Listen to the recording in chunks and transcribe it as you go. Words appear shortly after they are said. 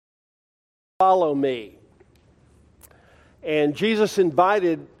Follow me. And Jesus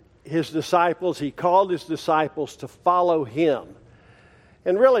invited his disciples, he called his disciples to follow him.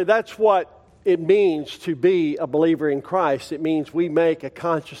 And really that's what it means to be a believer in Christ. It means we make a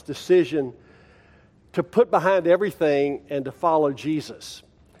conscious decision to put behind everything and to follow Jesus.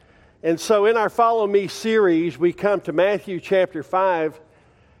 And so in our Follow Me series, we come to Matthew chapter 5,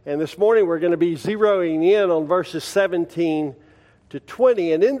 and this morning we're going to be zeroing in on verses 17 to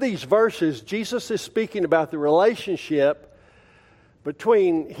 20. And in these verses, Jesus is speaking about the relationship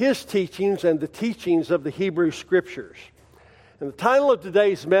between his teachings and the teachings of the Hebrew Scriptures. And the title of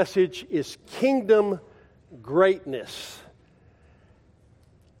today's message is Kingdom Greatness.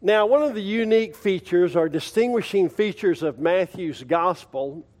 Now, one of the unique features or distinguishing features of Matthew's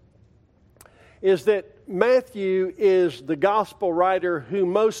gospel is that Matthew is the gospel writer who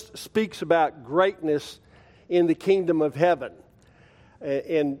most speaks about greatness in the kingdom of heaven.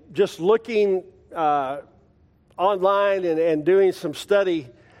 And just looking online and doing some study,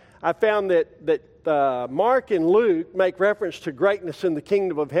 I found that Mark and Luke make reference to greatness in the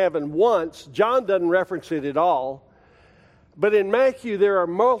kingdom of heaven once. John doesn't reference it at all. But in Matthew, there are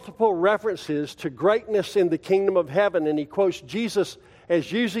multiple references to greatness in the kingdom of heaven, and he quotes Jesus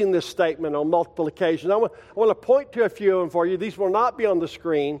as using this statement on multiple occasions. I want to point to a few of them for you. These will not be on the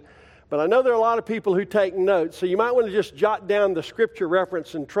screen, but I know there are a lot of people who take notes, so you might want to just jot down the scripture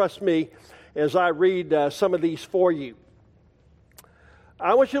reference and trust me as I read some of these for you.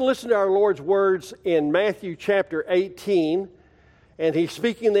 I want you to listen to our Lord's words in Matthew chapter 18, and he's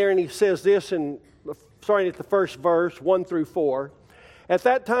speaking there, and he says this, starting at the first verse, 1 through 4. At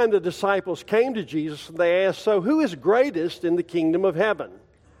that time the disciples came to Jesus, and they asked, "So who is greatest in the kingdom of heaven?"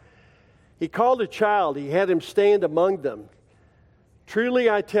 He called a child, he had him stand among them. "Truly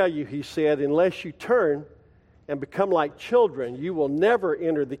I tell you," he said, "unless you turn and become like children, you will never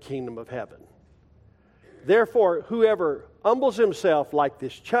enter the kingdom of heaven. Therefore, whoever humbles himself like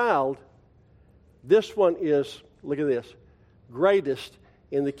this child, this one is," look at this, "greatest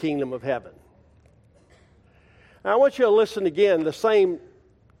in the kingdom of heaven." Now, I want you to listen again. The same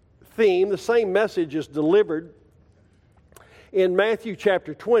theme, the same message is delivered in Matthew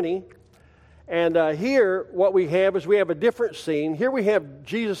chapter 20. And here what we have is we have a different scene. Here we have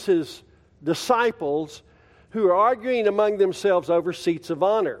Jesus' disciples who are arguing among themselves over seats of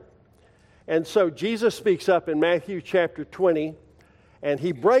honor. And so Jesus speaks up in Matthew chapter 20, and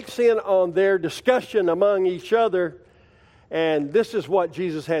he breaks in on their discussion among each other, and this is what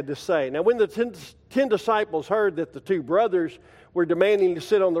Jesus had to say. Now, when the 10 disciples heard that the two brothers were demanding to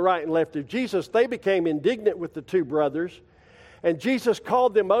sit on the right and left of Jesus, they became indignant with the two brothers, and Jesus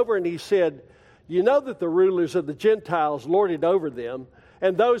called them over and he said, "You know that the rulers of the Gentiles lord it over them,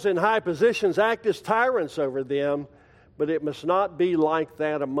 and those in high positions act as tyrants over them, but it must not be like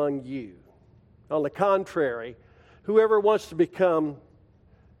that among you. On the contrary, whoever wants to become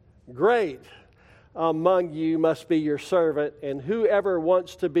great among you must be your servant, and whoever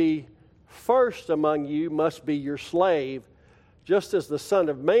wants to be first among you must be your slave, just as the Son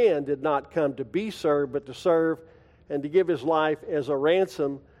of Man did not come to be served, but to serve and to give his life as a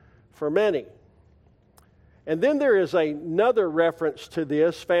ransom for many." And then there is another reference to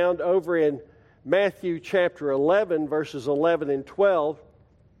this found over in Matthew chapter 11, verses 11 and 12.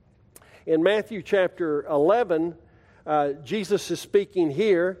 In Matthew chapter 11, Jesus is speaking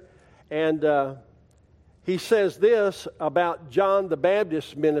here, and he says this about John the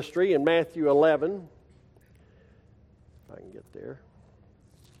Baptist's ministry in Matthew 11. If I can get there.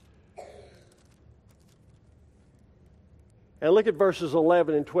 And look at verses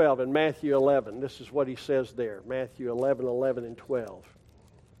 11 and 12 in Matthew 11. This is what he says there. Matthew 11, 11 and 12.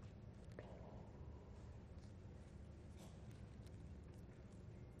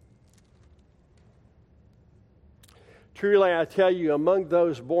 "Truly I tell you, among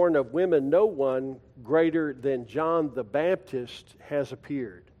those born of women, no one greater than John the Baptist has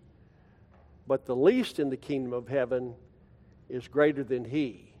appeared. But the least in the kingdom of heaven is greater than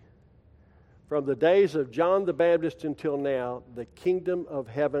he. From the days of John the Baptist until now, the kingdom of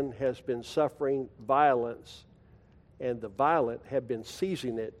heaven has been suffering violence, and the violent have been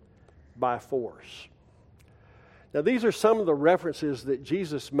seizing it by force." Now, these are some of the references that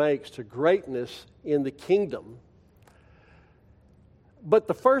Jesus makes to greatness in the kingdom. But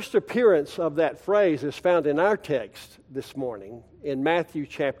the first appearance of that phrase is found in our text this morning in Matthew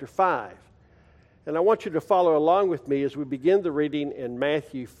chapter 5. And I want you to follow along with me as we begin the reading in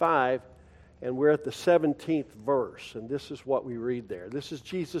Matthew 5, and we're at the 17th verse. And this is what we read there. This is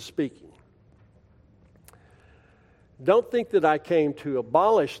Jesus speaking. "Don't think that I came to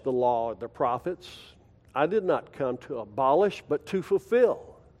abolish the law or the prophets. I did not come to abolish, but to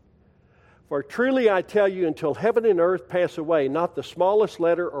fulfill. For truly I tell you, until heaven and earth pass away, not the smallest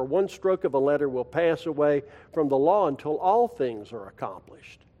letter or one stroke of a letter will pass away from the law until all things are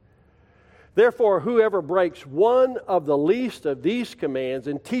accomplished. Therefore, whoever breaks one of the least of these commands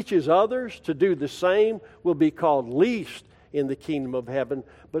and teaches others to do the same will be called least in the kingdom of heaven.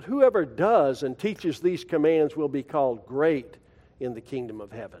 But whoever does and teaches these commands will be called great in the kingdom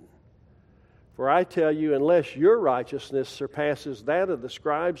of heaven. For I tell you, unless your righteousness surpasses that of the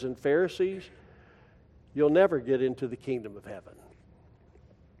scribes and Pharisees, you'll never get into the kingdom of heaven.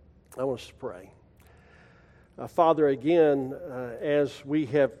 I want us to pray. Father, again, as we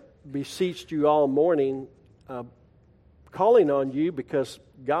have beseeched you all morning, calling on you because,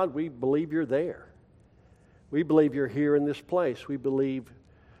 God, we believe you're there. We believe you're here in this place. We believe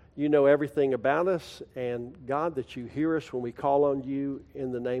you know everything about us, and God, that you hear us when we call on you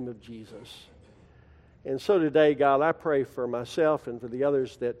in the name of Jesus. And so today, God, I pray for myself and for the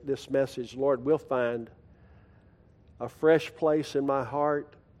others that this message, Lord, will find a fresh place in my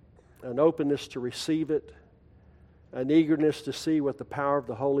heart, an openness to receive it, an eagerness to see what the power of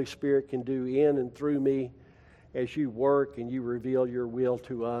the Holy Spirit can do in and through me as you work and you reveal your will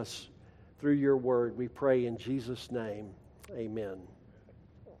to us through your word. We pray in Jesus' name. Amen.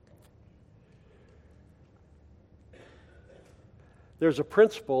 There's a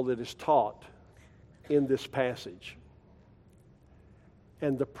principle that is taught in this passage.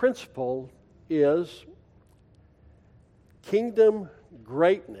 And the principle is kingdom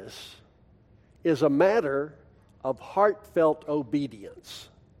greatness is a matter of heartfelt obedience.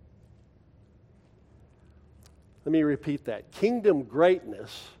 Let me repeat that. Kingdom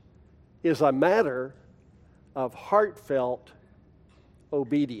greatness is a matter of heartfelt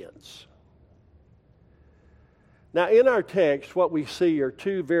obedience. Now, in our text, what we see are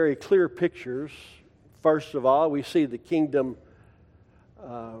two very clear pictures. First of all, we see the kingdom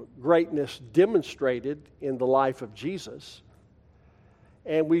greatness demonstrated in the life of Jesus.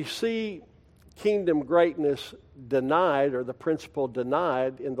 And we see kingdom greatness denied, or the principle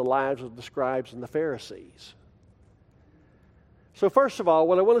denied, in the lives of the scribes and the Pharisees. So first of all,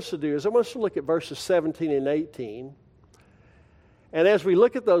 what I want us to do is I want us to look at verses 17 and 18. And as we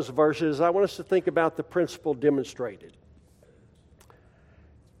look at those verses, I want us to think about the principle demonstrated.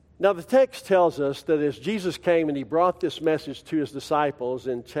 Now, the text tells us that as Jesus came and he brought this message to his disciples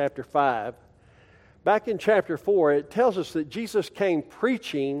in chapter 5, back in chapter 4, it tells us that Jesus came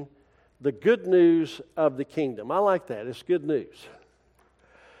preaching the good news of the kingdom. I like that. It's good news.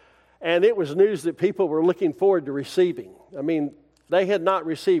 And it was news that people were looking forward to receiving. I mean, they had not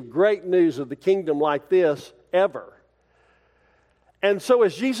received great news of the kingdom like this ever. And so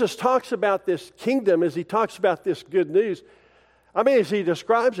as Jesus talks about this kingdom, as he talks about this good news, I mean, as he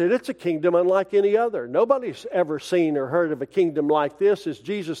describes it, it's a kingdom unlike any other. Nobody's ever seen or heard of a kingdom like this as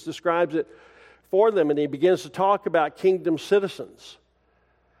Jesus describes it for them. And he begins to talk about kingdom citizens.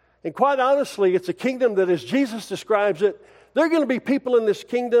 And quite honestly, it's a kingdom that, as Jesus describes it, there are going to be people in this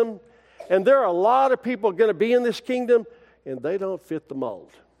kingdom, and there are a lot of people going to be in this kingdom, and they don't fit the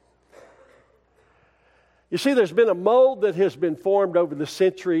mold. You see, there's been a mold that has been formed over the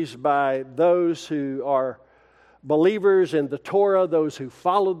centuries by those who are believers in the Torah, those who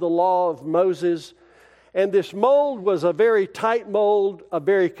followed the law of Moses. And this mold was a very tight mold, a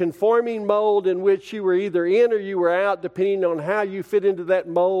very conforming mold in which you were either in or you were out, depending on how you fit into that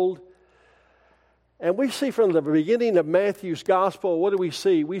mold. And we see from the beginning of Matthew's gospel, what do we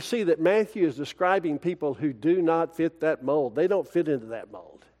see? We see that Matthew is describing people who do not fit that mold. They don't fit into that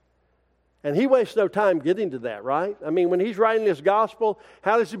mold. And he wastes no time getting to that, right? I mean, when he's writing this gospel,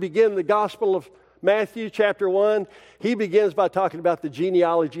 how does he begin the gospel of Matthew chapter 1? He begins by talking about the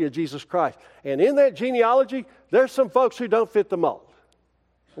genealogy of Jesus Christ. And in that genealogy, there's some folks who don't fit the mold.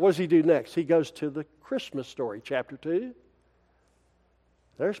 What does he do next? He goes to the Christmas story, chapter 2.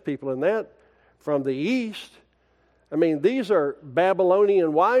 There's people in that from the east. I mean, these are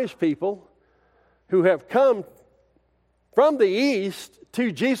Babylonian wise people who have come from the east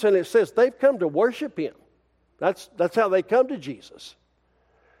to Jesus, and it says they've come to worship him. That's how they come to Jesus.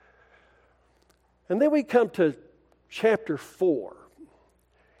 And then we come to chapter 4.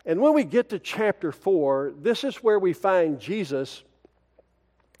 And when we get to chapter 4, this is where we find Jesus.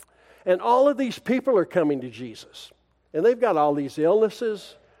 And all of these people are coming to Jesus. And they've got all these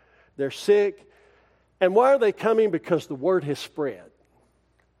illnesses. They're sick. And why are they coming? Because the word has spread.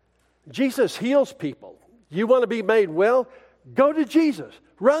 Jesus heals people. You want to be made well? Go to Jesus.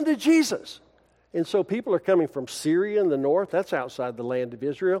 Run to Jesus. And so people are coming from Syria in the north. That's outside the land of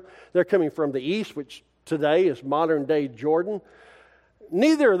Israel. They're coming from the east, which today is modern-day Jordan.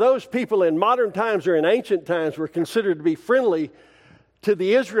 Neither of those people in modern times or in ancient times were considered to be friendly to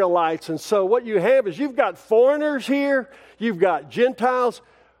the Israelites. And so what you have is you've got foreigners here, you've got Gentiles.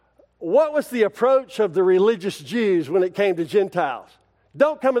 What was the approach of the religious Jews when it came to Gentiles?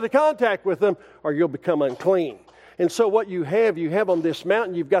 Don't come into contact with them or you'll become unclean. And so what you have on this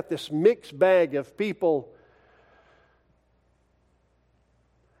mountain, you've got this mixed bag of people.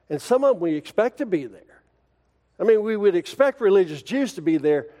 And some of them we expect to be there. I mean, we would expect religious Jews to be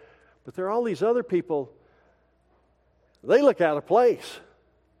there, but there are all these other people. They look out of place,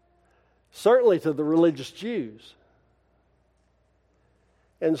 certainly to the religious Jews.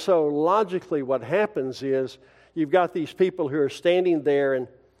 And so logically what happens is you've got these people who are standing there, and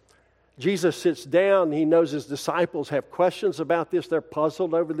Jesus sits down, and he knows his disciples have questions about this. They're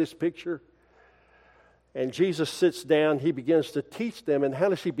puzzled over this picture. And Jesus sits down, he begins to teach them. And how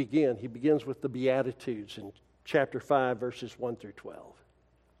does he begin? He begins with the Beatitudes in chapter 5, verses 1 through 12.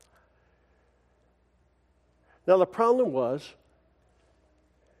 Now the problem was,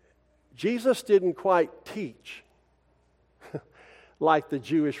 Jesus didn't quite teach like the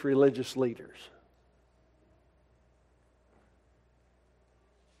Jewish religious leaders.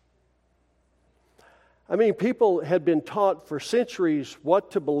 I mean, people had been taught for centuries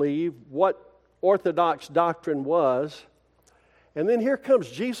what to believe, what orthodox doctrine was. And then here comes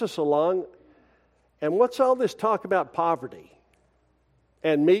Jesus along, and what's all this talk about poverty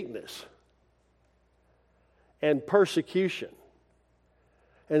and meekness and persecution?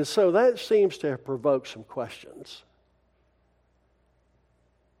 And so that seems to have provoked some questions.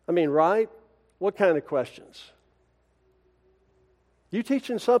 I mean, right? What kind of questions? You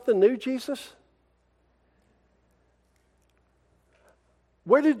teaching something new, Jesus?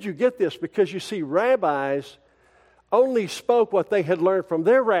 Where did you get this? Because you see, rabbis only spoke what they had learned from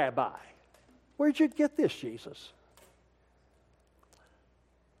their rabbi. Where'd you get this, Jesus?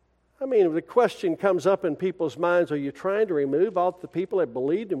 I mean, the question comes up in people's minds, are you trying to remove all the people that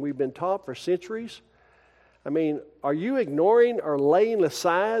believed and we've been taught for centuries? I mean, are you ignoring or laying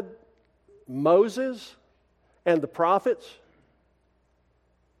aside Moses and the prophets?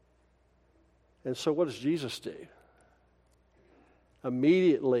 And so what does Jesus do?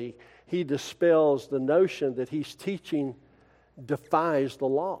 Immediately, he dispels the notion that he's teaching defies the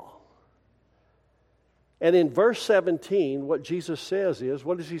law. And in verse 17, what Jesus says is,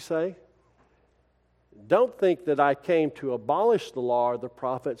 what does he say? Don't think that I came to abolish the law or the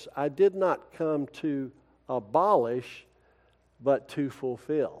prophets. I did not come to abolish, but to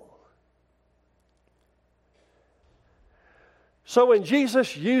fulfill. So when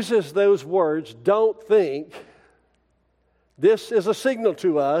Jesus uses those words, don't think, this is a signal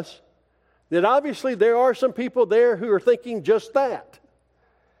to us that obviously there are some people there who are thinking just that.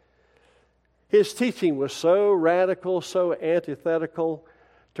 His teaching was so radical, so antithetical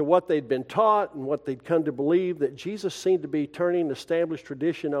to what they'd been taught and what they'd come to believe that Jesus seemed to be turning established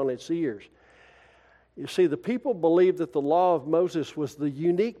tradition on its ears. You see, the people believed that the law of Moses was the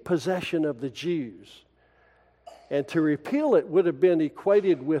unique possession of the Jews. And to repeal it would have been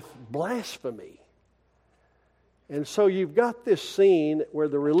equated with blasphemy. And so you've got this scene where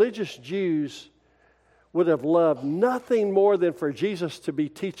the religious Jews would have loved nothing more than for Jesus to be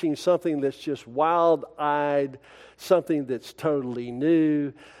teaching something that's just wild-eyed, something that's totally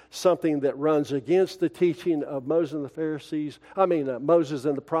new, something that runs against the teaching of Moses and the Pharisees. Moses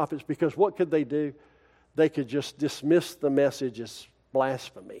and the prophets, because what could they do? They could just dismiss the message as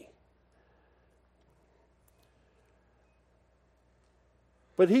blasphemy.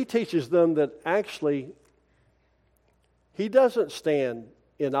 But he teaches them that actually he doesn't stand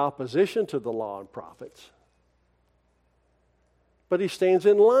in opposition to the law and prophets, but he stands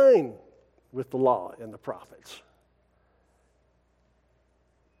in line with the law and the prophets.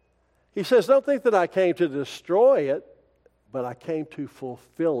 He says, don't think that I came to destroy it, but I came to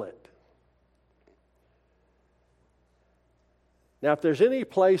fulfill it. Now, if there's any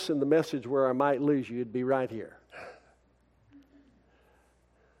place in the message where I might lose you, it'd be right here.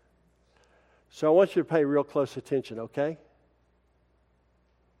 So I want you to pay real close attention, okay?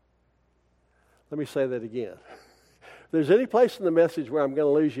 Let me say that again. If there's any place in the message where I'm going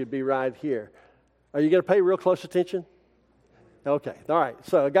to lose you, it'd be right here. Are you going to pay real close attention? Okay, all right.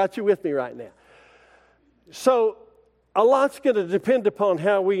 So I got you with me right now. So a lot's going to depend upon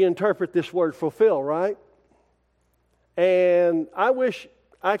how we interpret this word fulfill, right? And I wish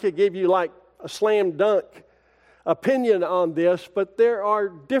I could give you like a slam dunk opinion on this, but there are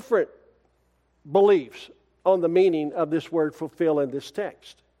different beliefs on the meaning of this word fulfill in this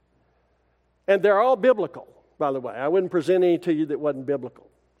text. And they're all biblical, by the way. I wouldn't present any to you that wasn't biblical.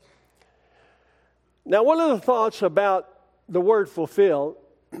 Now, one of the thoughts about the word fulfill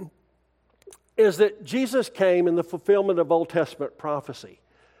is that Jesus came in the fulfillment of Old Testament prophecy.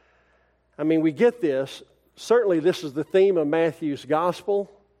 I mean, we get this. Certainly, this is the theme of Matthew's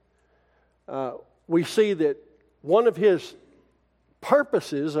gospel. We see that one of his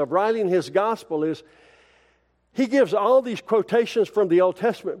purposes of writing his gospel is he gives all these quotations from the Old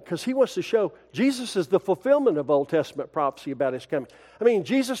Testament because he wants to show Jesus is the fulfillment of Old Testament prophecy about his coming. I mean,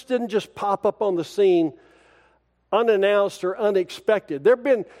 Jesus didn't just pop up on the scene unannounced or unexpected. There have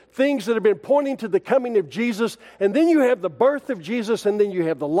been things that have been pointing to the coming of Jesus, and then you have the birth of Jesus, and then you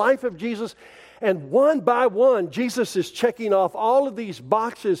have the life of Jesus. And one by one, Jesus is checking off all of these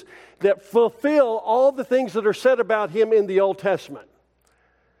boxes that fulfill all the things that are said about him in the Old Testament.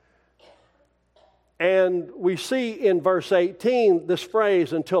 And we see in verse 18 this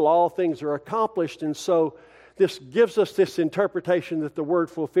phrase, until all things are accomplished. And so this gives us this interpretation that the word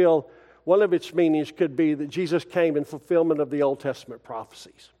fulfill, one of its meanings could be that Jesus came in fulfillment of the Old Testament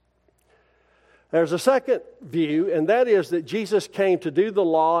prophecies. There's a second view, and that is that Jesus came to do the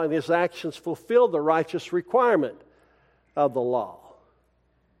law, and his actions fulfilled the righteous requirement of the law.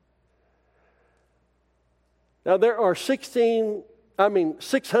 Now, there are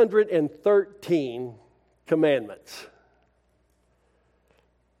 613 commandments.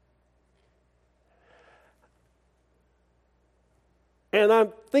 And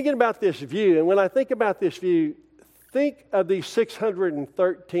I'm thinking about this view, and when I think about this view, think of these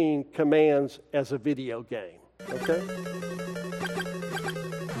 613 commands as a video game, okay?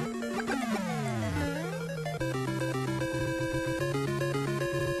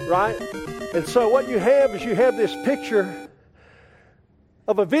 Right? And so what you have is you have this picture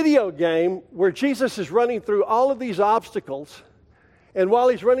of a video game where Jesus is running through all of these obstacles. And while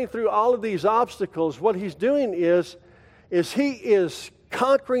he's running through all of these obstacles, what he's doing is he is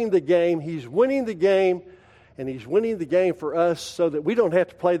conquering the game, he's winning the game, and he's winning the game for us so that we don't have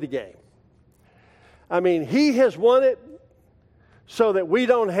to play the game. I mean, he has won it so that we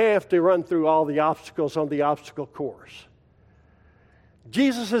don't have to run through all the obstacles on the obstacle course.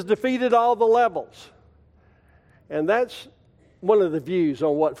 Jesus has defeated all the levels. And that's one of the views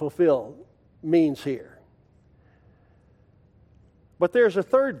on what fulfill means here. But there's a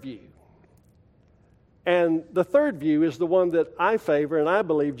third view. And the third view is the one that I favor, and I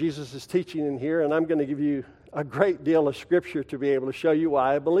believe Jesus is teaching in here, and I'm going to give you a great deal of scripture to be able to show you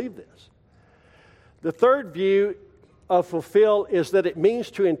why I believe this. The third view of fulfill is that it means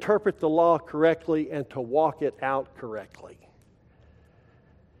to interpret the law correctly and to walk it out correctly.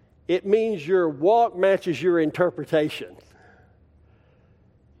 It means your walk matches your interpretation.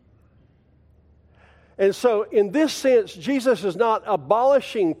 And so, in this sense, Jesus is not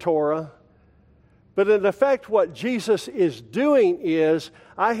abolishing Torah, but in effect, what Jesus is doing is,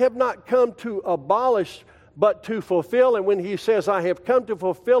 I have not come to abolish, but to fulfill. And when he says, I have come to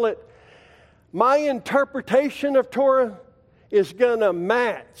fulfill it, my interpretation of Torah is going to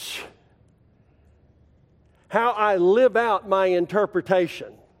match how I live out my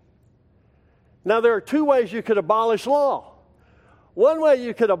interpretation. Now, there are two ways you could abolish law. One way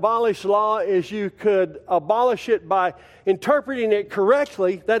you could abolish law is you could abolish it by interpreting it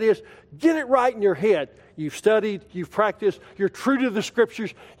correctly. That is, get it right in your head. You've studied, you've practiced, you're true to the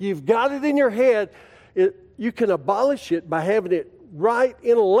Scriptures, you've got it in your head. You can abolish it by having it right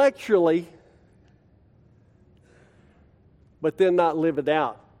intellectually, but then not live it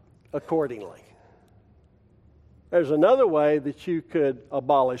out accordingly. There's another way that you could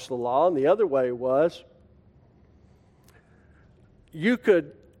abolish the law, and the other way was you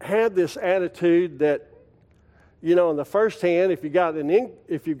could have this attitude that, you know, on the first hand, if you've got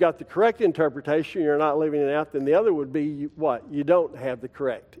the correct interpretation, you're not living it out, then the other would be what? You don't have the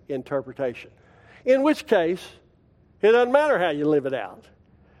correct interpretation. In which case, it doesn't matter how you live it out.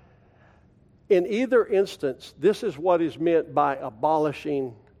 In either instance, this is what is meant by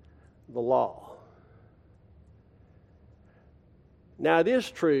abolishing the law. Now, it is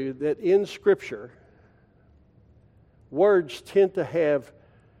true that in Scripture, words tend to have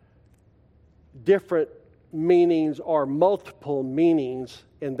different meanings or multiple meanings,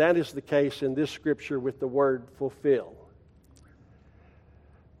 and that is the case in this Scripture with the word fulfill.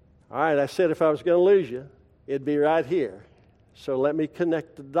 All right, I said if I was going to lose you, it'd be right here. So let me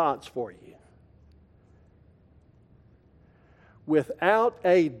connect the dots for you. Without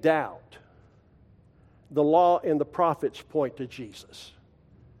a doubt, the law and the prophets point to Jesus.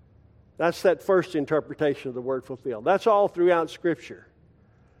 That's that first interpretation of the word fulfill. That's all throughout Scripture.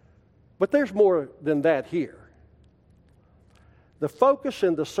 But there's more than that here. The focus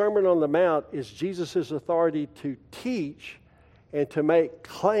in the Sermon on the Mount is Jesus' authority to teach and to make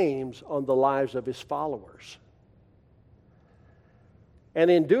claims on the lives of his followers. And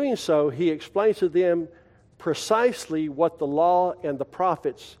in doing so, he explains to them precisely what the law and the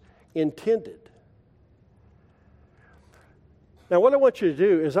prophets intended. Now, what I want you to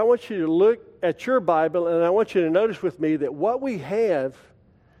do is I want you to look at your Bible, and I want you to notice with me that what we have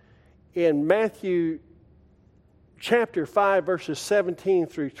in Matthew chapter 5, verses 17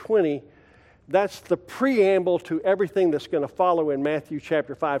 through 20, that's the preamble to everything that's going to follow in Matthew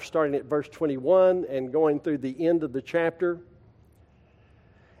chapter 5, starting at verse 21 and going through the end of the chapter.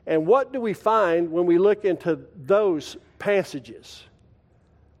 And what do we find when we look into those passages?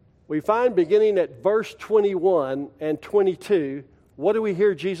 We find beginning at verse 21 and 22, what do we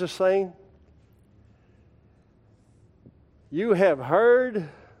hear Jesus saying? You have heard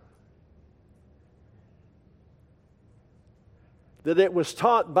that it was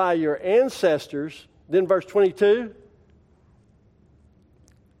taught by your ancestors. Then verse 22.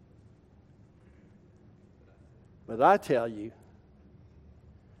 But I tell you,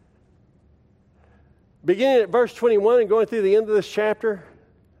 beginning at verse 21 and going through the end of this chapter,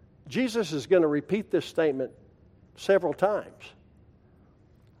 Jesus is going to repeat this statement several times.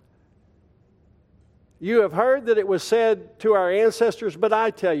 You have heard that it was said to our ancestors, but I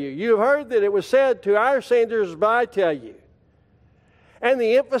tell you. You have heard that it was said to our ancestors, but I tell you. And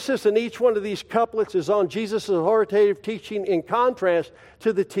the emphasis in each one of these couplets is on Jesus' authoritative teaching in contrast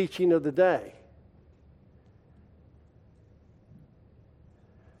to the teaching of the day.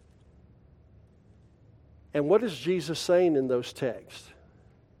 And what is Jesus saying in those texts?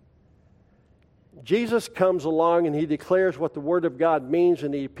 Jesus comes along and he declares what the Word of God means,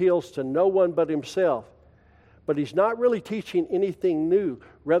 and he appeals to no one but himself. But he's not really teaching anything new.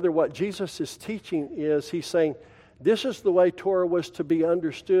 Rather, what Jesus is teaching is he's saying, this is the way Torah was to be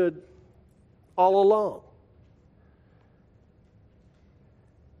understood all along.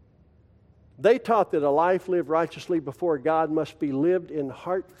 They taught that a life lived righteously before God must be lived in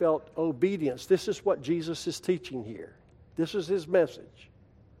heartfelt obedience. This is what Jesus is teaching here. This is his message.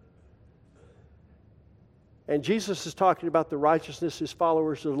 And Jesus is talking about the righteousness his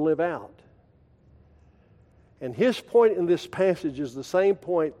followers are to live out. And his point in this passage is the same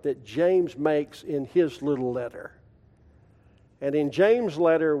point that James makes in his little letter. And in James'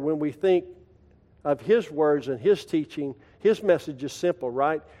 letter, when we think of his words and his teaching, his message is simple,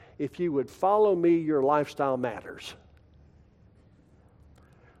 right? If you would follow me, your lifestyle matters.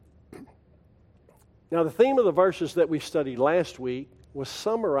 Now, the theme of the verses that we studied last week was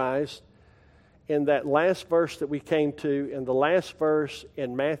summarized in that last verse that we came to. And the last verse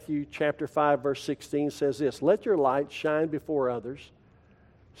in Matthew chapter 5, verse 16 says this: let your light shine before others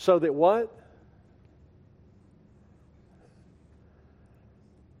so that what?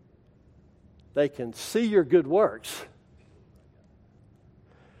 They can see your good works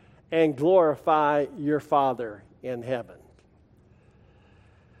and glorify your Father in heaven.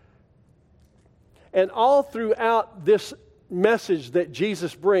 And all throughout this message that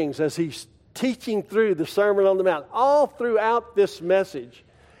Jesus brings as he's teaching through the Sermon on the Mount, all throughout this message,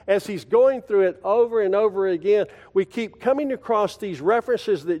 as he's going through it over and over again, we keep coming across these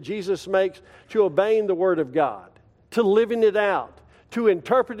references that Jesus makes to obeying the Word of God, to living it out, to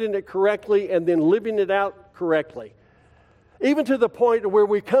interpreting it correctly and then living it out correctly. Even to the point where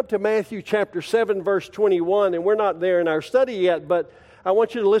we come to Matthew chapter 7, verse 21, and we're not there in our study yet, but I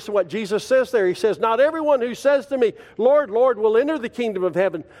want you to listen to what Jesus says there. He says, not everyone who says to me, Lord, Lord, will enter the kingdom of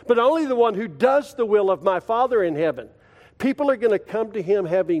heaven, but only the one who does the will of my Father in heaven. People are going to come to him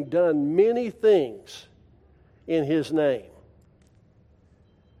having done many things in his name.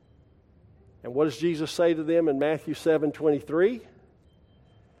 And what does Jesus say to them in Matthew 7:23?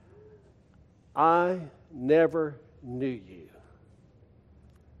 I never knew you.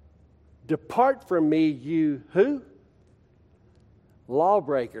 Depart from me, you who?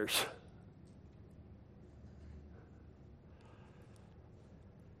 Lawbreakers.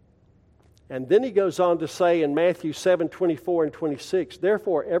 And then he goes on to say in Matthew 7:24 and 26,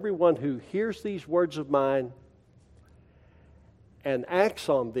 therefore everyone who hears these words of mine and acts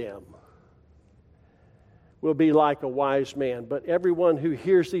on them will be like a wise man. But everyone who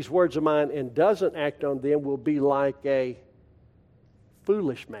hears these words of mine and doesn't act on them will be like a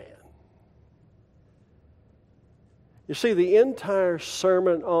foolish man. You see, the entire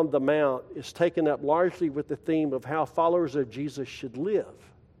Sermon on the Mount is taken up largely with the theme of how followers of Jesus should live.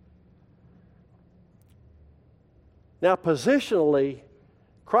 Now, positionally,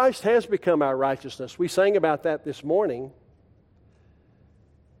 Christ has become our righteousness. We sang about that this morning.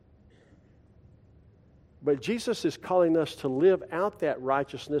 But Jesus is calling us to live out that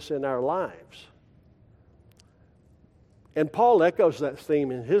righteousness in our lives. And Paul echoes that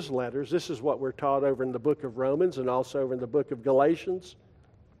theme in his letters. This is what we're taught over in the book of Romans and also over in the book of Galatians.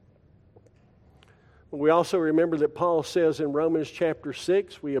 We also remember that Paul says in Romans chapter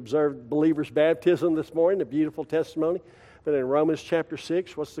 6, we observed believers' baptism this morning, a beautiful testimony. But in Romans chapter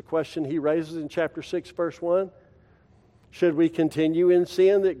 6, what's the question he raises in chapter 6, verse 1? Should we continue in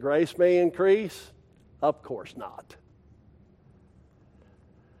sin that grace may increase? Of course not.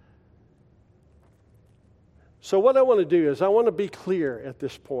 So what I want to do is I want to be clear at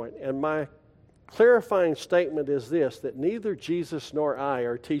this point, and my clarifying statement is this, that neither Jesus nor I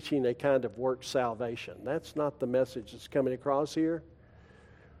are teaching a kind of work salvation. That's not the message that's coming across here.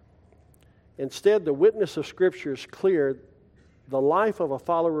 Instead, the witness of Scripture is clear. The life of a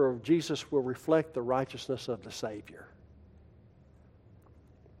follower of Jesus will reflect the righteousness of the Savior.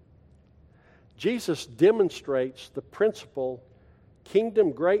 Jesus demonstrates the principle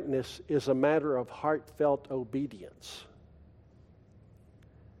kingdom greatness is a matter of heartfelt obedience.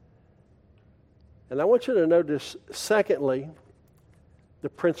 And I want you to notice, secondly, the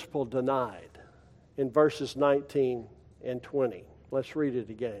principle denied in verses 19 and 20. Let's read it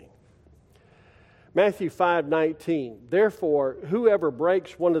again. Matthew 5:19, therefore, whoever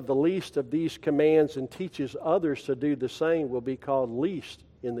breaks one of the least of these commands and teaches others to do the same will be called least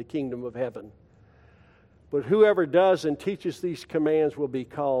in the kingdom of heaven. But whoever does and teaches these commands will be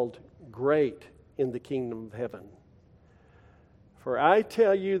called great in the kingdom of heaven. For I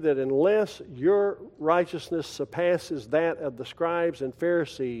tell you that unless your righteousness surpasses that of the scribes and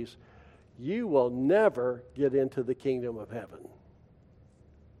Pharisees, you will never get into the kingdom of heaven.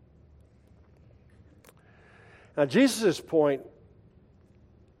 Now, Jesus' point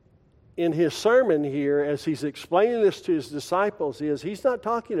in his sermon here, as he's explaining this to his disciples, is he's not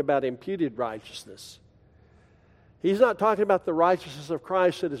talking about imputed righteousness. He's not talking about the righteousness of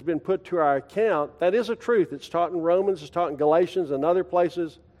Christ that has been put to our account. That is a truth. It's taught in Romans, it's taught in Galatians and other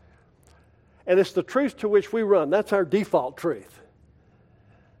places. And it's the truth to which we run. That's our default truth.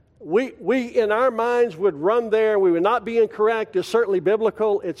 We in our minds would run there. We would not be incorrect. It's certainly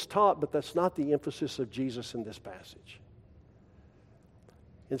biblical. It's taught, but that's not the emphasis of Jesus in this passage.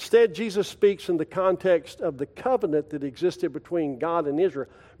 Instead, Jesus speaks in the context of the covenant that existed between God and Israel.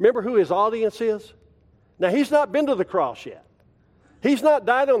 Remember who his audience is? Now, he's not been to the cross yet. He's not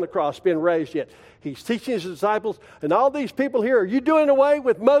died on the cross, been raised yet. He's teaching his disciples, and all these people here, are you doing away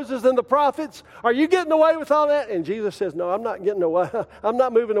with Moses and the prophets? Are you getting away with all that? And Jesus says, no, I'm not getting away. I'm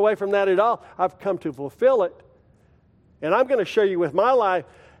not moving away from that at all. I've come to fulfill it. And I'm going to show you with my life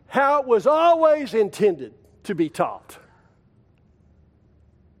how it was always intended to be taught.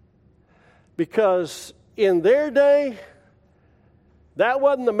 Because in their day, that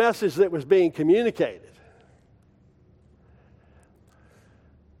wasn't the message that was being communicated.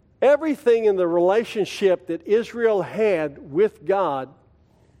 Everything in the relationship that Israel had with God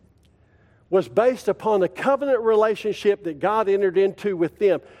was based upon a covenant relationship that God entered into with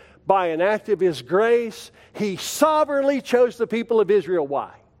them. By an act of his grace, he sovereignly chose the people of Israel.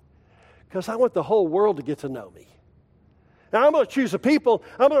 Why? Because I want the whole world to get to know me. Now, I'm going to choose a people.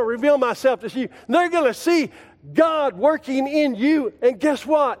 I'm going to reveal myself to you. They're going to see God working in you. And guess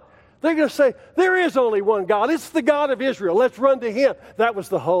what? They're going to say, there is only one God. It's the God of Israel. Let's run to him. That was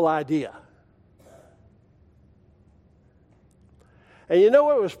the whole idea. And you know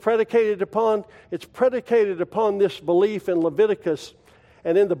what it was predicated upon? It's predicated upon this belief in Leviticus.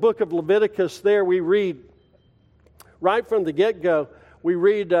 And in the book of Leviticus there we read, right from the get-go, we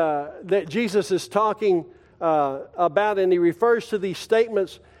read that Jesus is talking about, and he refers to these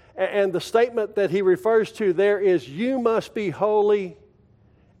statements. And the statement that he refers to there is, you must be holy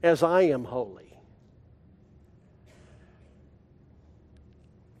as I am holy.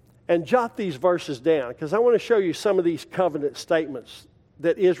 And jot these verses down, because I want to show you some of these covenant statements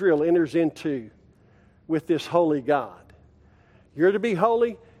that Israel enters into with this holy God. You're to be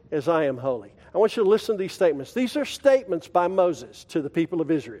holy as I am holy. I want you to listen to these statements. These are statements by Moses to the people of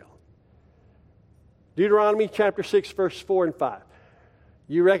Israel. Deuteronomy chapter 6, verses 4 and 5.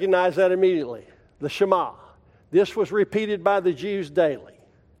 You recognize that immediately. The Shema. This was repeated by the Jews daily.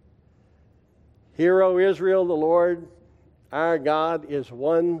 Hear, O Israel, the Lord our God is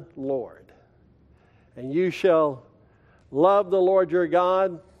one Lord. And you shall love the Lord your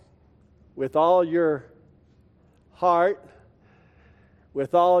God with all your heart,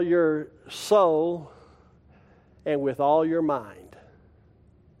 with all your soul, and with all your mind.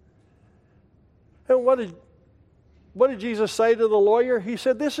 And what did Jesus say to the lawyer? He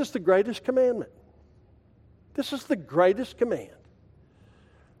said, this is the greatest commandment. This is the greatest command.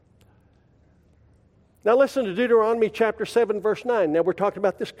 Now listen to Deuteronomy chapter 7, verse 9. Now we're talking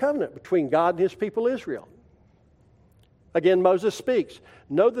about this covenant between God and his people Israel. Again, Moses speaks.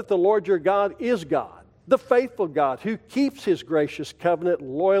 Know that the Lord your God is God, the faithful God who keeps his gracious covenant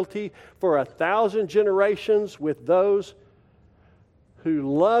loyalty for 1,000 generations with those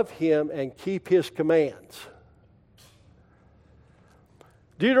who love him and keep his commands.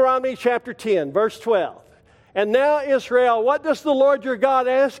 Deuteronomy chapter 10, verse 12. And now, Israel, what does the Lord your God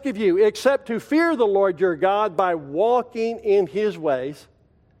ask of you except to fear the Lord your God by walking in his ways,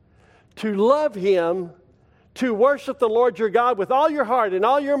 to love him, to worship the Lord your God with all your heart and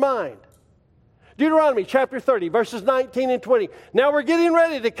all your mind? Deuteronomy chapter 30, verses 19 and 20. Now we're getting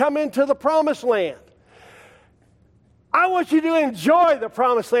ready to come into the promised land. I want you to enjoy the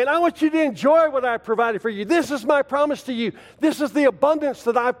promised land. I want you to enjoy what I provided for you. This is my promise to you. This is the abundance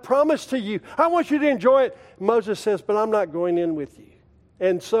that I promised to you. I want you to enjoy it. Moses says, but I'm not going in with you.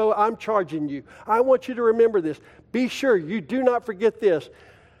 And so I'm charging you. I want you to remember this. Be sure you do not forget this.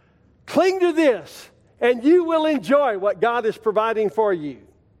 Cling to this, and you will enjoy what God is providing for you.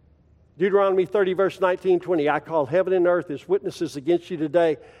 Deuteronomy 30, verse 19, 20. I call heaven and earth as witnesses against you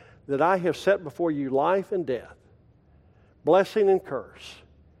today that I have set before you life and death, blessing and curse.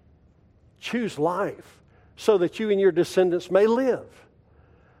 Choose life so that you and your descendants may live.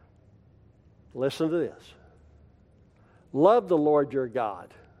 Listen to this. Love the Lord your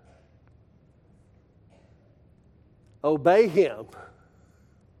God. Obey him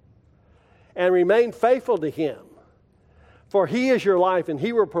and remain faithful to him. For he is your life, and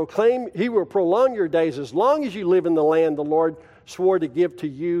he will prolong your days as long as you live in the land the Lord swore to give to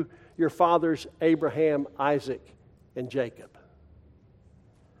you, your fathers, Abraham, Isaac, and Jacob.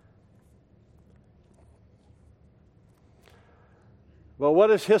 Well, what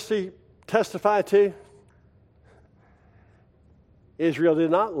does history testify to? Israel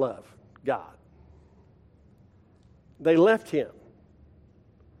did not love God. They left him.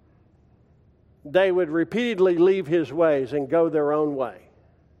 They would repeatedly leave his ways and go their own way.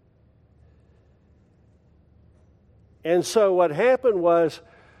 And so what happened was,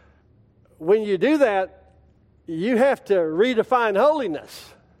 when you do that, you have to redefine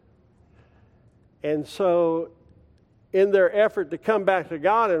holiness. And so, in their effort to come back to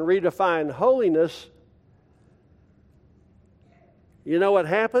God and redefine holiness, you know what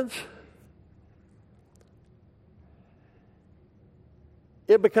happens?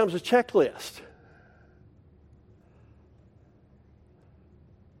 It becomes a checklist.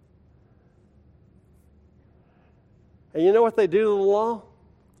 And you know what they do to the law?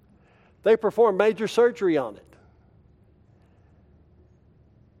 They perform major surgery on it.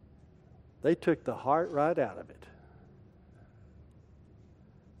 They took the heart right out of it.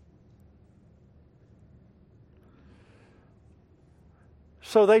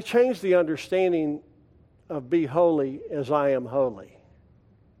 So they changed the understanding of be holy as I am holy.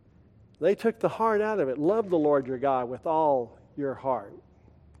 They took the heart out of it. Love the Lord your God with all your heart,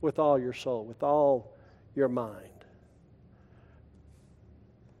 with all your soul, with all your mind.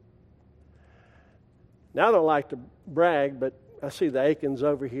 Now, I don't like to brag, but I see the Aikens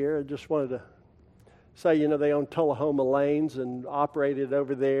over here. I just wanted to say, they own Tullahoma Lanes and operated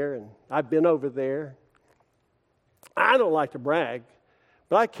over there, and I've been over there. I don't like to brag,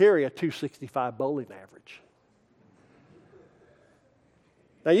 but I carry a 265 bowling average.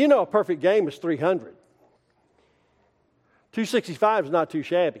 Now, a perfect game is 300. 265 is not too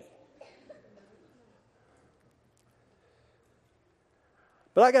shabby.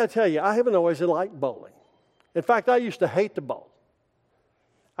 But I got to tell you, I haven't always liked bowling. In fact, I used to hate to bowl.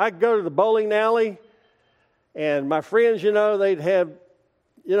 I'd go to the bowling alley, and my friends, they'd have,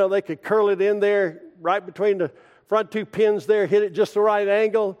 they could curl it in there right between the front two pins there, hit it just the right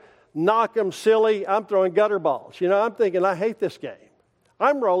angle, knock them silly. I'm throwing gutter balls. I'm thinking, I hate this game.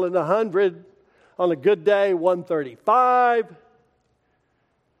 I'm rolling 100 on a good day, 135.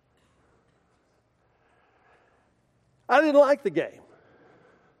 I didn't like the game.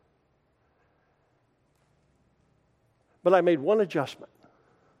 But I made one adjustment.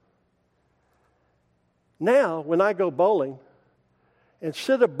 Now, when I go bowling,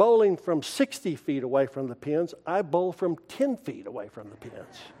 instead of bowling from 60 feet away from the pins, I bowl from 10 feet away from the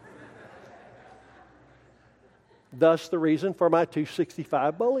pins. Thus, the reason for my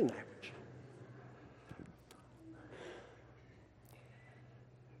 265 bowling average.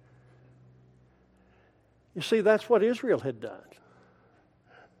 You see, that's what Israel had done.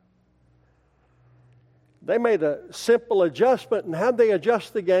 They made a simple adjustment, and how'd they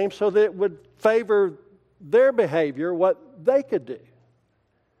adjust the game so that it would favor their behavior, what they could do?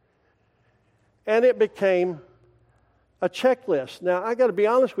 And it became a checklist. Now, I got to be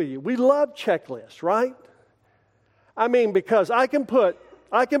honest with you. We love checklists, right? I mean, because I can put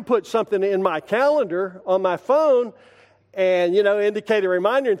something in my calendar on my phone, and, indicate a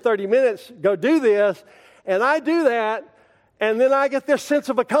reminder in 30 minutes, go do this. And I do that, and then I get this sense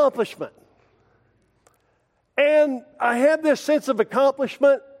of accomplishment. And I have this sense of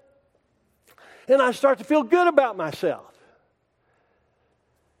accomplishment, and I start to feel good about myself.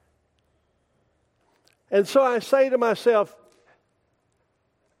 And so I say to myself,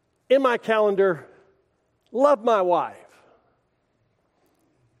 in my calendar, love my wife.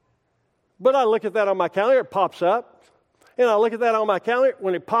 But I look at that on my calendar, it pops up. And I look at that on my calendar,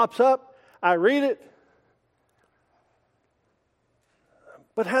 when it pops up, I read it.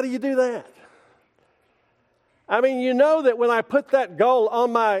 But how do you do that? I mean, you know that when I put that goal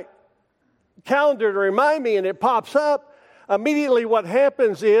on my calendar to remind me and it pops up, immediately what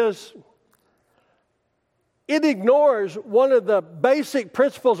happens is it ignores one of the basic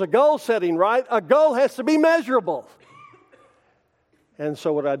principles of goal setting, right? A goal has to be measurable. And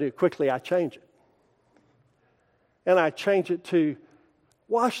so what I do, quickly I change it. And I change it to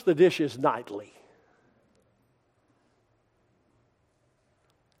wash the dishes nightly.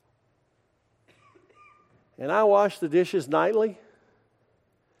 And I wash the dishes nightly.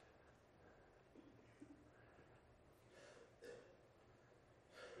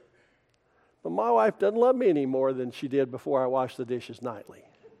 But my wife doesn't love me any more than she did before I washed the dishes nightly.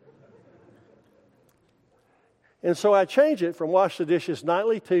 And so I change it from wash the dishes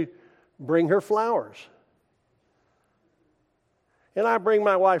nightly to bring her flowers. And I bring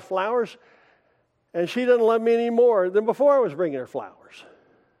my wife flowers, and she doesn't love me any more than before I was bringing her flowers.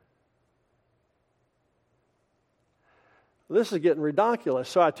 This is getting ridiculous.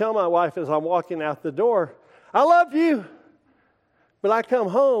 So I tell my wife as I'm walking out the door, I love you. But I come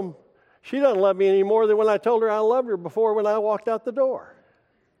home, she doesn't love me any more than when I told her I loved her before when I walked out the door.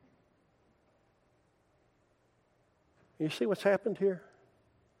 You see what's happened here?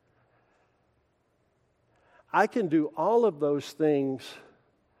 I can do all of those things,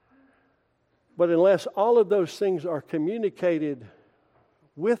 but unless all of those things are communicated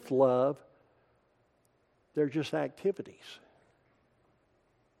with love, they're just activities.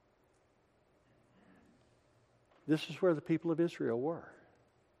 This is where the people of Israel were.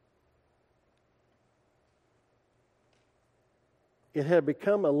 It had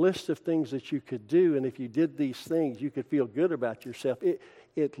become a list of things that you could do, and if you did these things, you could feel good about yourself.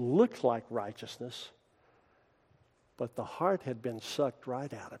 It looked like righteousness, but the heart had been sucked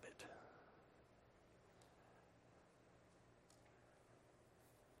right out of it.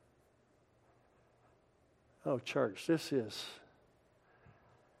 Oh, church, this is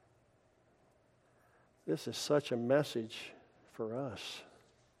such a message for us.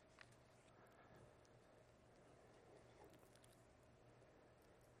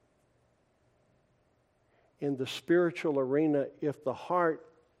 In the spiritual arena, if the heart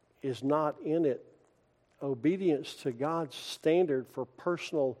is not in it, obedience to God's standard for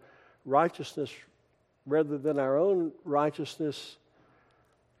personal righteousness rather than our own righteousness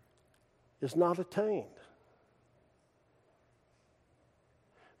is not attained.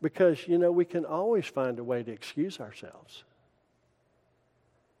 Because, we can always find a way to excuse ourselves.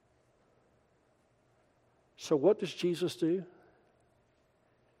 So what does Jesus do?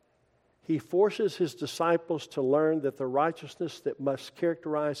 He forces his disciples to learn that the righteousness that must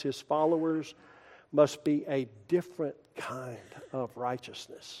characterize his followers must be a different kind of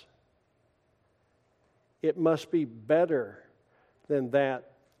righteousness. It must be better than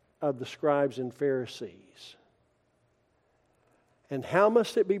that of the scribes and Pharisees. And how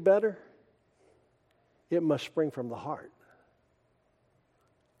must it be better? It must spring from the heart.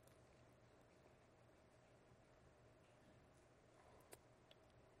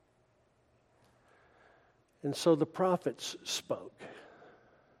 And so the prophets spoke.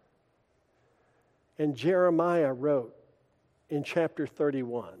 And Jeremiah wrote in chapter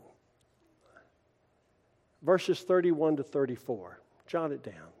 31, verses 31 to 34. Jot it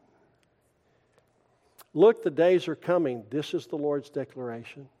down. Look, the days are coming. This is the Lord's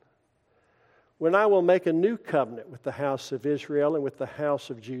declaration. When I will make a new covenant with the house of Israel and with the house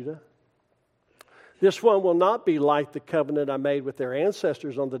of Judah. This one will not be like the covenant I made with their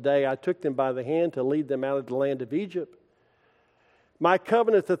ancestors on the day I took them by the hand to lead them out of the land of Egypt. My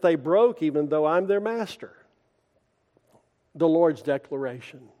covenant that they broke, even though I'm their master. The Lord's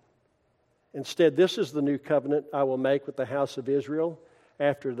declaration. Instead, this is the new covenant I will make with the house of Israel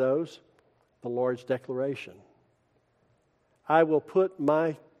after those. The Lord's declaration. I will put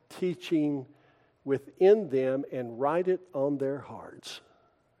my teaching within them and write it on their hearts.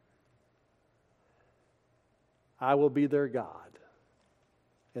 I will be their God,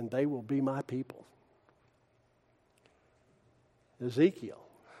 and they will be my people. Ezekiel.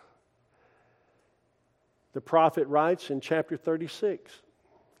 The prophet writes in chapter 36,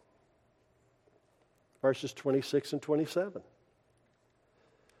 verses 26 and 27.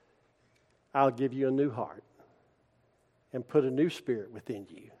 I'll give you a new heart and put a new spirit within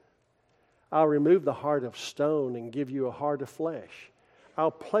you. I'll remove the heart of stone and give you a heart of flesh.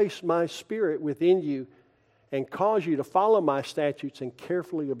 I'll place my spirit within you and cause you to follow my statutes and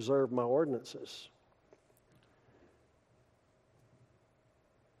carefully observe my ordinances.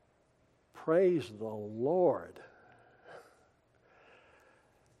 Praise the Lord.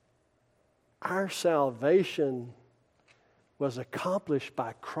 Our salvation was accomplished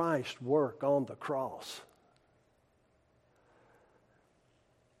by Christ's work on the cross.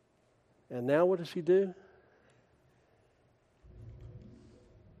 And now what does He do?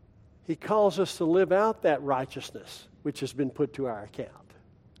 He calls us to live out that righteousness which has been put to our account.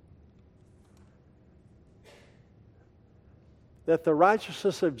 That the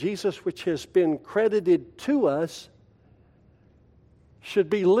righteousness of Jesus which has been credited to us should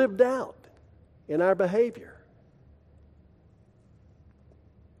be lived out in our behavior.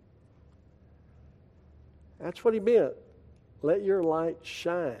 That's what He meant. Let your light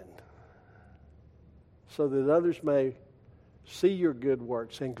shine so that others may see your good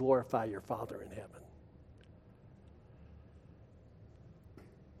works and glorify your Father in heaven.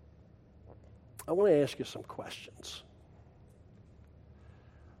 I want to ask you some questions.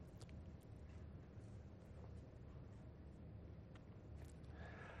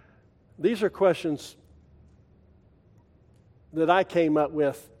 These are questions that I came up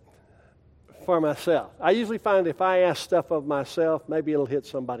with for myself. I usually find if I ask stuff of myself, maybe it'll hit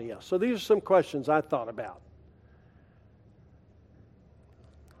somebody else. So these are some questions I thought about.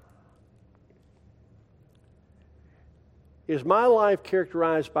 Is my life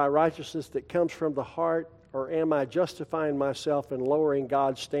characterized by righteousness that comes from the heart, or am I justifying myself and lowering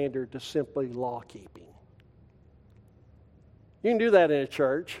God's standard to simply law-keeping? You can do that in a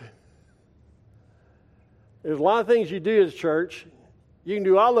church. There's a lot of things you do as a church. You can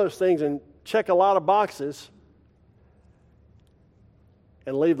do all those things and check a lot of boxes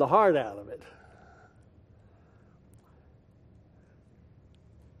and leave the heart out of it.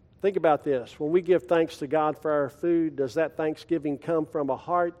 Think about this. When we give thanks to God for our food, does that thanksgiving come from a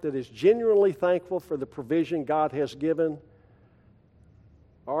heart that is genuinely thankful for the provision God has given?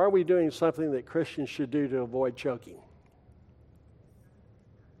 Or are we doing something that Christians should do to avoid choking?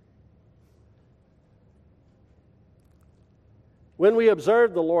 When we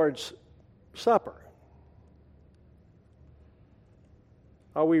observe the Lord's Supper,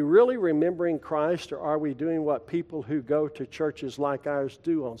 are we really remembering Christ, or are we doing what people who go to churches like ours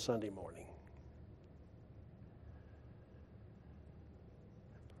do on Sunday morning?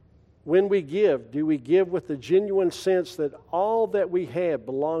 When we give, do we give with the genuine sense that all that we have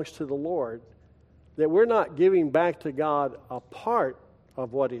belongs to the Lord, that we're not giving back to God a part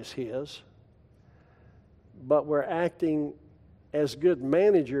of what is His, but we're acting as good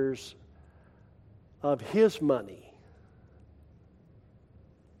managers of His money?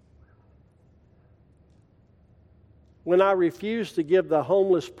 When I refuse to give the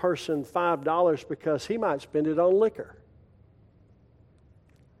homeless person $5 because he might spend it on liquor,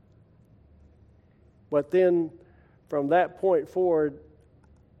 but then from that point forward,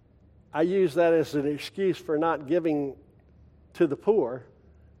 I use that as an excuse for not giving to the poor,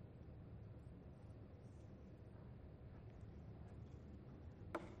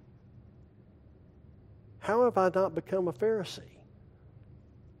 how have I not become a Pharisee?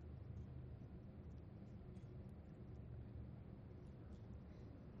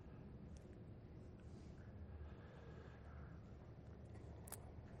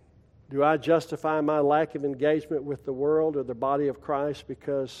 Do I justify my lack of engagement with the world or the body of Christ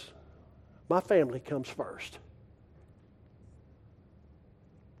because my family comes first?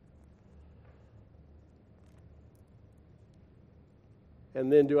 And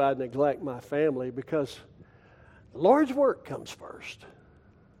then do I neglect my family because the Lord's work comes first?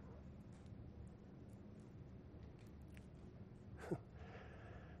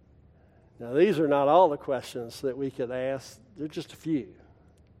 Now, these are not all the questions that we could ask. They're just a few.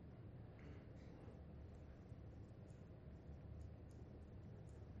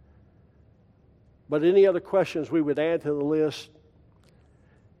 But any other questions we would add to the list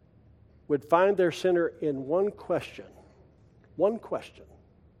would find their center in one question. One question.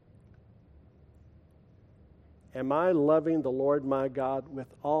 Am I loving the Lord my God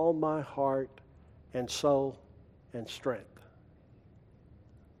with all my heart and soul and strength?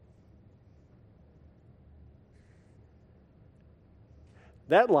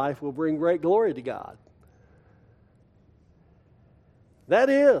 That life will bring great glory to God. That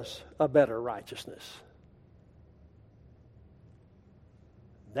is a better righteousness.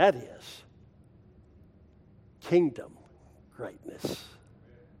 That is kingdom greatness.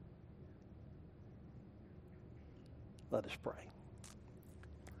 Let us pray.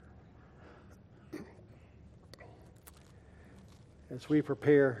 As we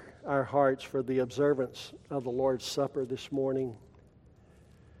prepare our hearts for the observance of the Lord's Supper this morning,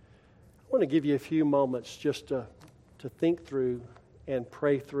 I want to give you a few moments just to think through and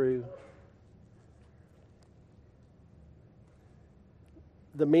pray through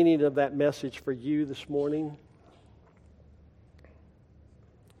the meaning of that message for you this morning.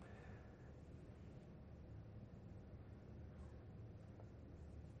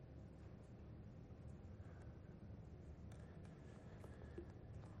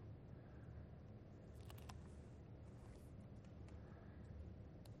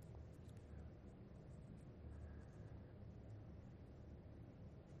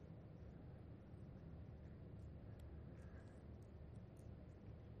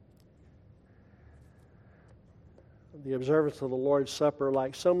 The observance of the Lord's Supper,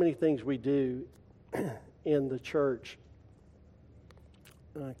 like so many things we do in the church,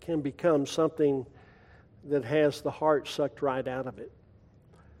 can become something that has the heart sucked right out of it.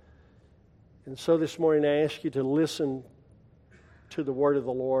 And so this morning I ask you to listen to the word of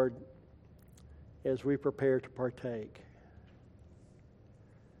the Lord as we prepare to partake.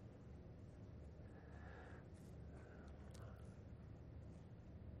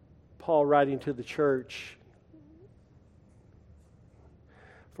 Paul, writing to the church,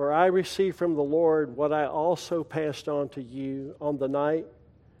 "For I received from the Lord what I also passed on to you. On the night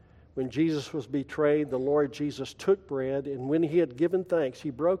when Jesus was betrayed, the Lord Jesus took bread, and when he had given thanks, he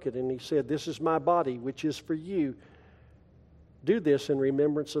broke it, and he said, 'This is my body, which is for you. Do this in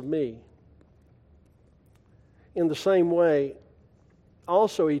remembrance of me.' In the same way,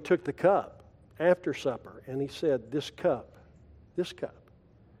 also he took the cup after supper, and he said, 'This cup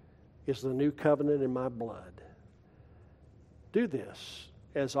is the new covenant in my blood. Do this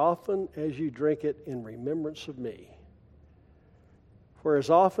as often as you drink it in remembrance of me. For as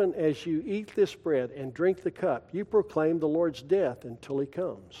often as you eat this bread and drink the cup, you proclaim the Lord's death until he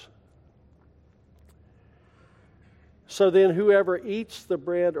comes. So then whoever eats the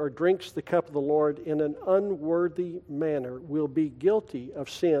bread or drinks the cup of the Lord in an unworthy manner will be guilty of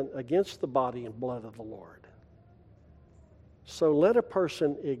sin against the body and blood of the Lord. So let a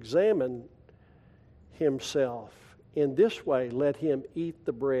person examine himself. In this way, let him eat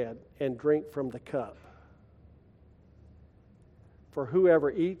the bread and drink from the cup. For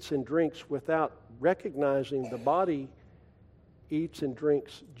whoever eats and drinks without recognizing the body eats and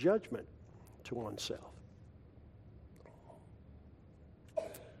drinks judgment to oneself."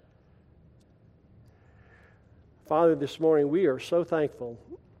 Father, this morning we are so thankful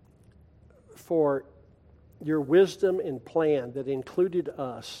for your wisdom and plan that included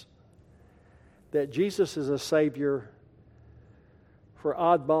us, that Jesus is a Savior for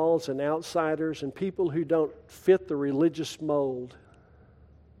oddballs and outsiders and people who don't fit the religious mold.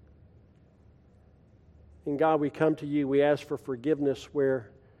 And God, we come to you, we ask for forgiveness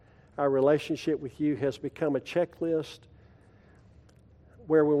where our relationship with you has become a checklist,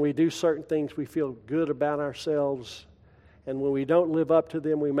 where when we do certain things we feel good about ourselves, and when we don't live up to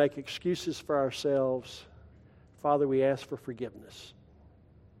them we make excuses for ourselves. Father, we ask for forgiveness.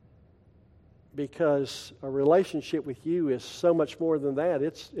 Because a relationship with you is so much more than that.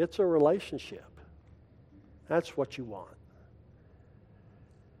 It's a relationship. That's what you want.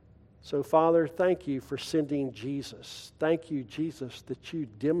 So, Father, thank you for sending Jesus. Thank you, Jesus, that you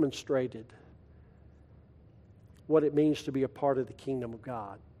demonstrated what it means to be a part of the kingdom of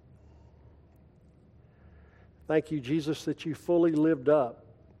God. Thank you, Jesus, that you fully lived up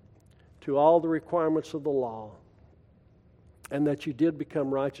to all the requirements of the law, and that you did become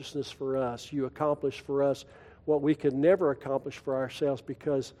righteousness for us. You accomplished for us what we could never accomplish for ourselves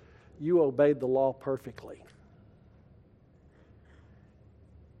because you obeyed the law perfectly.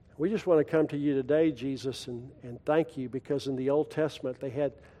 We just want to come to you today, Jesus, and thank you, because in the Old Testament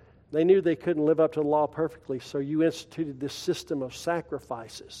they knew they couldn't live up to the law perfectly, so you instituted this system of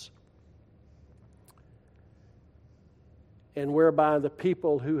sacrifices. And whereby the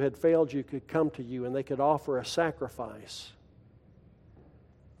people who had failed you could come to you and they could offer a sacrifice.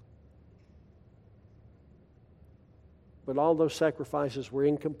 But all those sacrifices were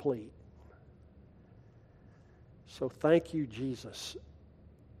incomplete. So thank you, Jesus,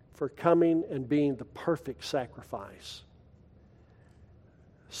 for coming and being the perfect sacrifice,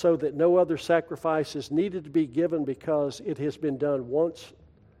 so that no other sacrifice is needed to be given because it has been done once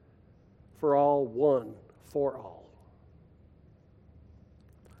for all, one for all.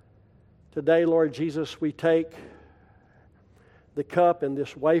 Today, Lord Jesus, we take the cup and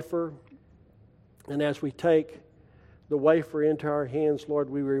this wafer. And as we take the wafer into our hands, Lord,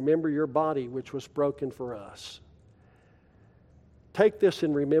 we remember your body which was broken for us. Take this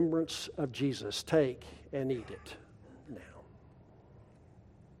in remembrance of Jesus. Take and eat it now.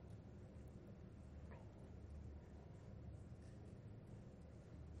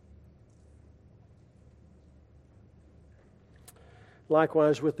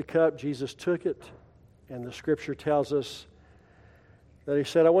 Likewise with the cup, Jesus took it, and the Scripture tells us that he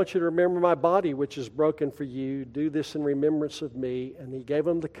said, I want you to remember my body which is broken for you. Do this in remembrance of me. And he gave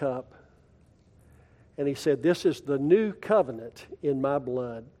him the cup. And he said, this is the new covenant in my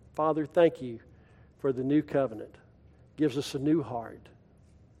blood. Father, thank you for the new covenant. Gives us a new heart.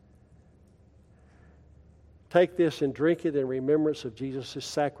 Take this and drink it in remembrance of Jesus'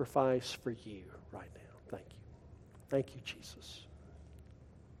 sacrifice for you right now. Thank you. Thank you, Jesus.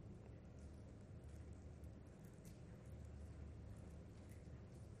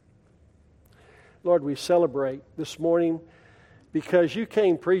 Lord, we celebrate this morning because you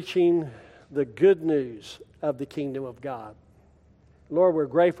came preaching the good news of the kingdom of God. Lord, we're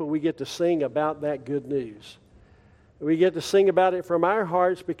grateful we get to sing about that good news. We get to sing about it from our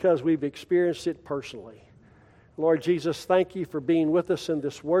hearts because we've experienced it personally. Lord Jesus, thank you for being with us in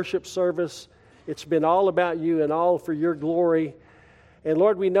this worship service. It's been all about you and all for your glory. And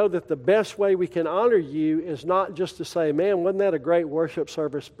Lord, we know that the best way we can honor you is not just to say, man, wasn't that a great worship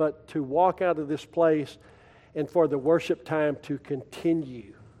service, but to walk out of this place and for the worship time to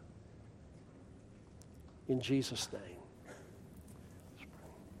continue. In Jesus' name.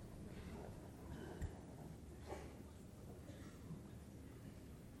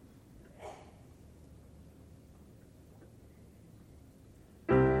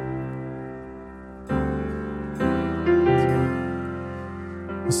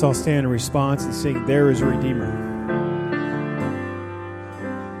 Let's all stand in response and sing, There is a Redeemer.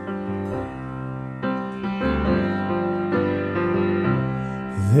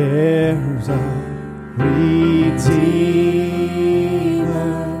 There's a Redeemer,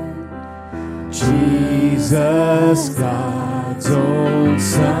 Jesus, God's own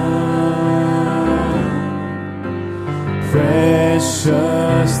Son, precious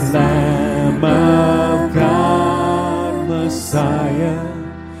Lamb of God, Messiah,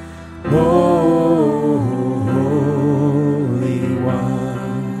 Holy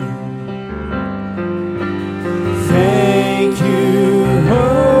One. Thank you,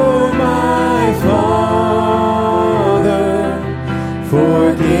 oh my Father,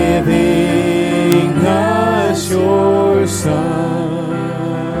 for giving us your Son.